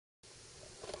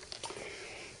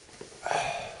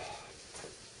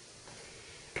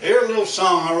Here's a little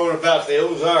song I wrote about the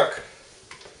Ozark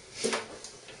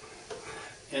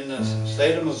in the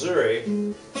state of Missouri.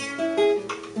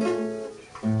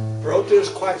 Wrote this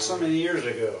quite so many years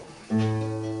ago.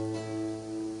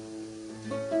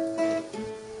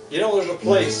 You know, there's a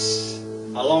place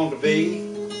I long to be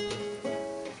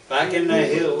back in the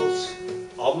hills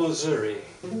of Missouri.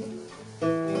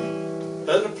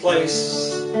 That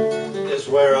place is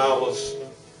where I was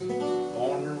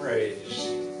born and raised.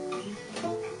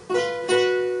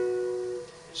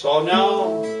 So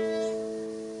now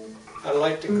I'd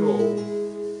like to go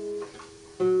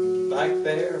back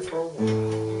there for a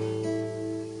while.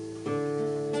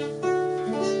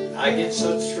 I get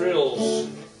such thrills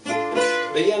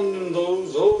being in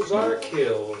those Ozark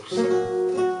Hills.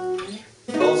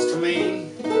 Close to me,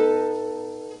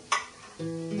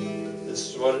 this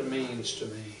is what it means to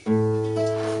me.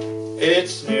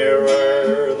 It's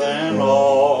nearer than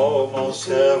almost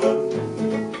heaven.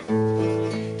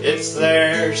 It's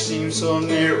there, seems so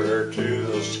nearer to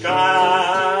the sky.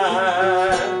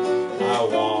 I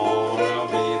wanna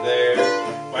be there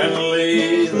when I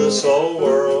leave this old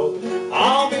world.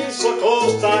 I'll be so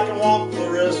close I can walk the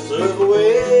rest of the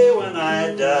way when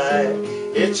I die.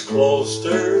 It's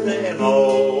closer than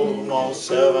almost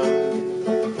heaven.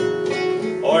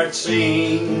 Or it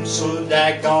seems so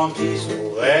daggone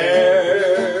peaceful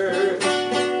there.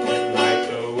 At night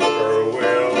the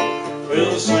whippoorwill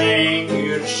will sing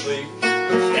you to sleep,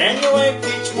 and you wake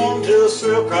each morning to the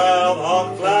shrill cry of a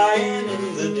hawk flying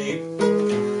in the deep,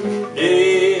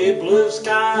 deep blue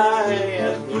sky,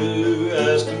 as blue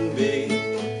as can be.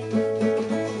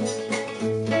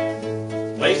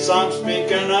 Place I'm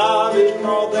speaking of is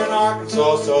northern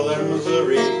Arkansas, southern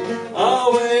Missouri,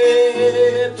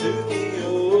 away to the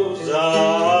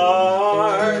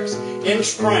Ozarks. In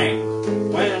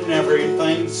spring, when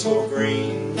everything's so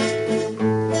green,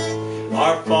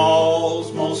 our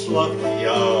fall's most lovely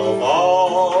of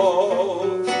all.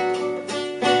 You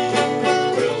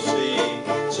will see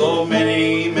so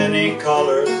many, many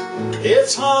colors,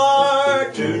 it's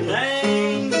hard to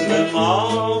name them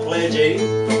all. Play G.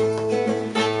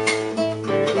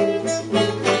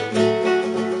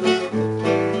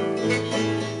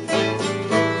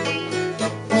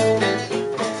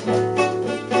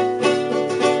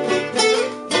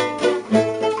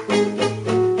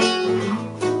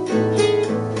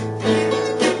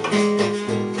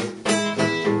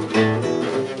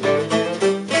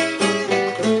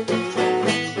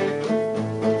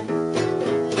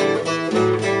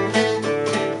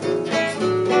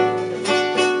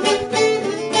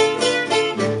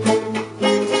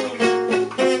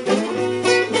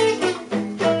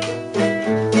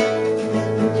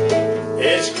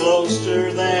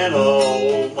 Closer than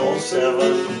almost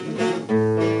heaven,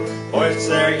 or it's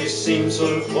there you seem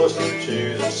so close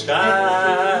to the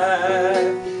sky.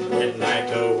 At night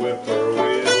a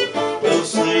whippoorwill will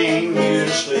sing you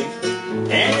to sleep,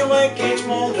 and you wake each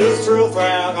morning to the thrill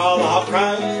frog, all the hawk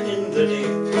crying in the deep,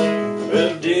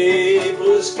 with deep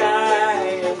blue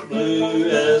sky as blue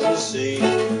as the sea.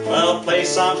 Well, the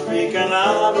place I'm speaking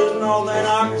of is northern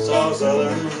Arkansas,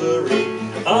 southern Missouri,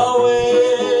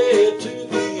 away to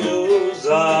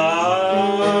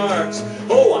Ozarks.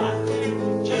 Oh, I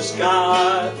just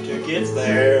got to get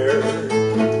there.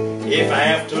 If I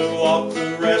have to walk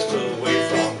the rest of the way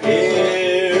from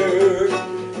here,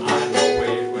 I know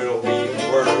it will be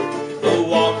worth the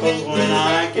walk, 'cause when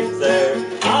I get there,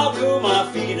 I'll cool my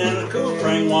feet in the cool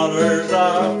spring waters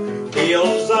of the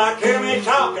Ozark. Hear me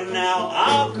talking now.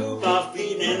 I'll cool my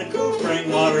feet in the cool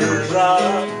spring waters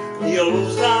of the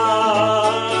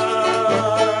Ozark.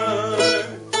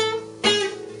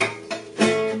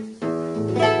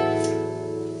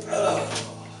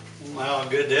 How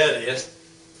good that is.